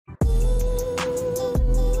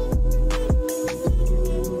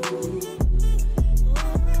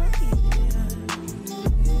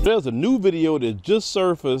there's a new video that just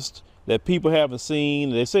surfaced that people haven't seen.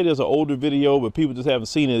 They say there's an older video, but people just haven't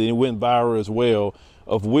seen it, and it went viral as well,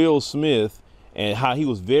 of Will Smith and how he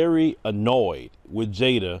was very annoyed with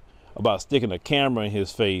Jada about sticking a camera in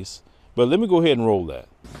his face. But let me go ahead and roll that.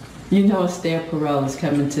 You know Esther Perel is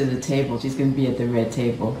coming to the table. She's going to be at the red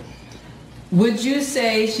table. Would you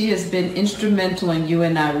say she has been instrumental in you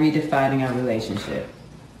and I redefining our relationship?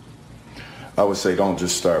 I would say don't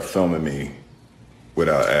just start filming me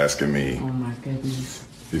without asking me. Oh my goodness.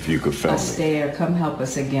 If you could film me. Esther, come help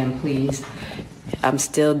us again, please. I'm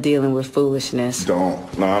still dealing with foolishness.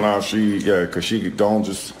 Because she don't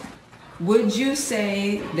just... Would you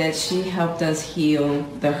say that she helped us heal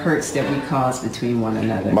the hurts that we caused between one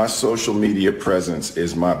another? My social media presence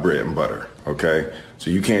is my bread and butter, okay?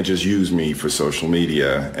 So you can't just use me for social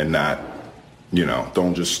media and not,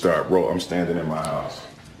 don't just start rolling. I'm standing in my house.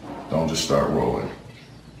 Don't just start rolling.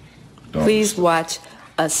 Please watch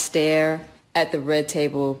Esther at the red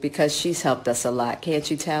table because she's helped us a lot.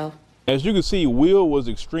 Can't you tell? As you can see, Will was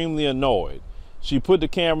extremely annoyed. She put the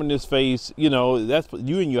camera in his face. That's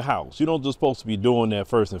you in your house. You don't just supposed to be doing that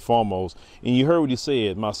first and foremost. And you heard what he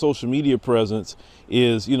said. My social media presence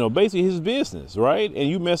is, basically his business, right? And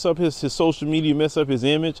you mess up his social media, mess up his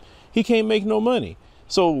image, he can't make no money.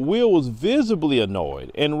 So Will was visibly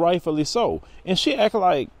annoyed, and rightfully so. And she acted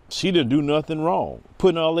like she didn't do nothing wrong,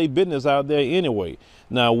 putting all their business out there anyway.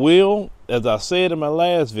 Now, Will, as I said in my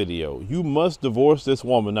last video, you must divorce this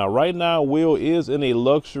woman. Now, right now, Will is in a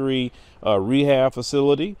luxury rehab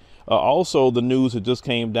facility. Also, the news had just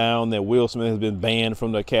came down that Will Smith has been banned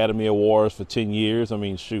from the Academy Awards for 10 years. I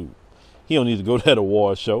mean, shoot, he don't need to go to that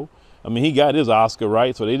award show. I mean, he got his Oscar,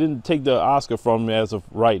 right? So they didn't take the Oscar from him as of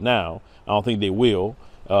right now. I don't think they will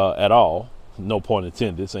at all. No point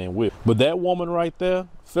intended saying will. But that woman right there,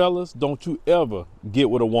 fellas, don't you ever get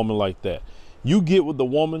with a woman like that. You get with the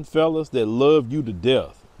woman, fellas, that love you to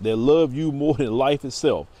death, that love you more than life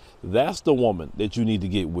itself. That's the woman that you need to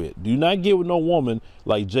get with. Do not get with no woman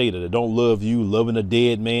like Jada that don't love you, loving a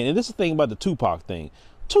dead man. And this is the thing about the Tupac thing.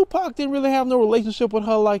 Tupac didn't really have no relationship with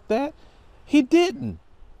her like that. He didn't.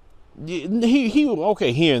 He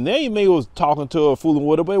okay, here and there he may was talking to her, fooling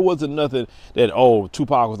with her, but it wasn't nothing that,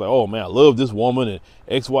 Tupac was like, oh man, I love this woman and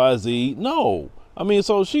XYZ. No. I mean,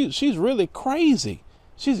 so she's really crazy.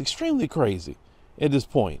 She's extremely crazy at this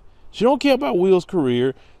point. She don't care about Will's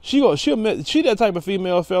career. She that type of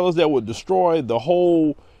female, fellas, that would destroy the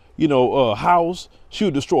whole, house. She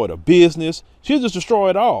would destroy the business. She'll just destroy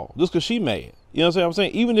it all just because she mad. You know what I'm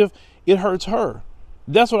saying? Even if it hurts her.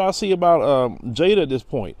 That's what I see about Jada at this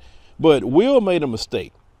point. But Will made a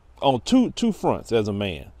mistake on two fronts as a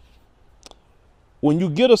man. When you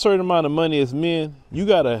get a certain amount of money as men, you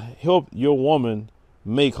got to help your woman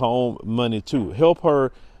make her own money too. Help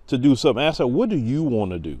her to do something. Ask her, what do you want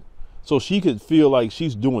to do? So she could feel like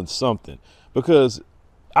she's doing something. Because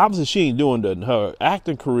obviously she ain't doing that. In her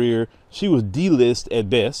acting career, she was D-list at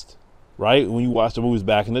best, right? When you watch the movies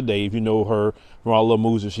back in the day, if you know her from all the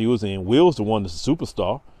movies that she was in, Will's the one that's a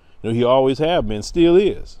superstar. He always have been, still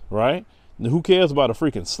is, right? Now, who cares about a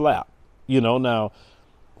freaking slap? Now,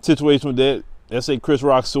 situation with that, let's say Chris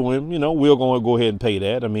Rock sue him, Will going to go ahead and pay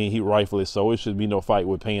that. I mean, he rightfully so. It should be no fight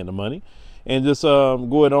with paying the money. And just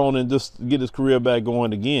go ahead on and just get his career back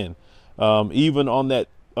going again. Even on that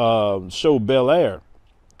show Bel Air,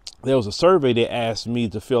 there was a survey they asked me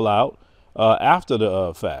to fill out after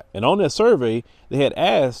the fact. And on that survey, they had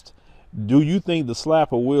asked, do you think the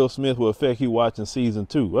slap of Will Smith will affect you watching season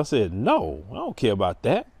 2? I said, no, I don't care about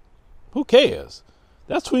that. Who cares?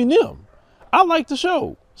 That's between them. I like the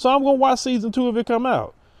show, so I'm going to watch season 2 if it come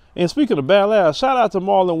out. And speaking of Bel Air, shout out to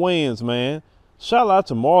Marlon Wayans, man. Shout out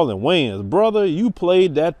to Marlon Wayans. Brother, you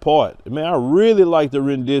played that part. Man, I really like the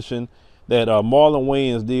rendition that Marlon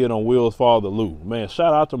Wayans did on Will's father, Lou. Man,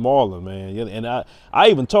 shout out to Marlon, man. And I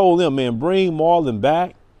even told them, man, bring Marlon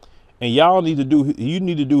back. And you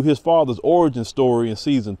need to do his father's origin story in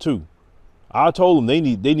season 2. I told them they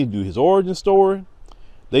need to do his origin story.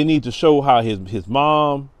 They need to show how his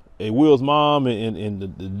mom, Will's mom and the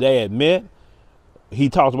dad met. He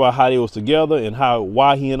talked about how they was together and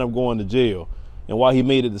why he ended up going to jail and why he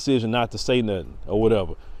made a decision not to say nothing or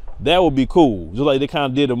whatever. That would be cool. Just like they kind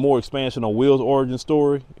of did a more expansion on Will's origin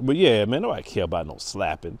story. But yeah, man, nobody care about no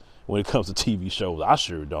slapping when it comes to TV shows. I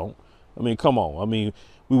sure don't. I mean, come on. I mean,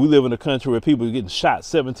 we live in a country where people are getting shot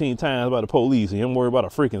 17 times by the police and you don't worry about a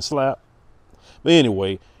freaking slap. But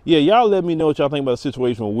anyway, yeah, y'all let me know what y'all think about the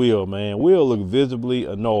situation with Will, man. Will look visibly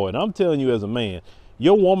annoyed. I'm telling you as a man,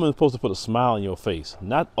 your woman is supposed to put a smile on your face,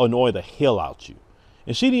 not annoy the hell out you.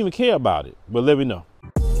 And she didn't even care about it, but let me know.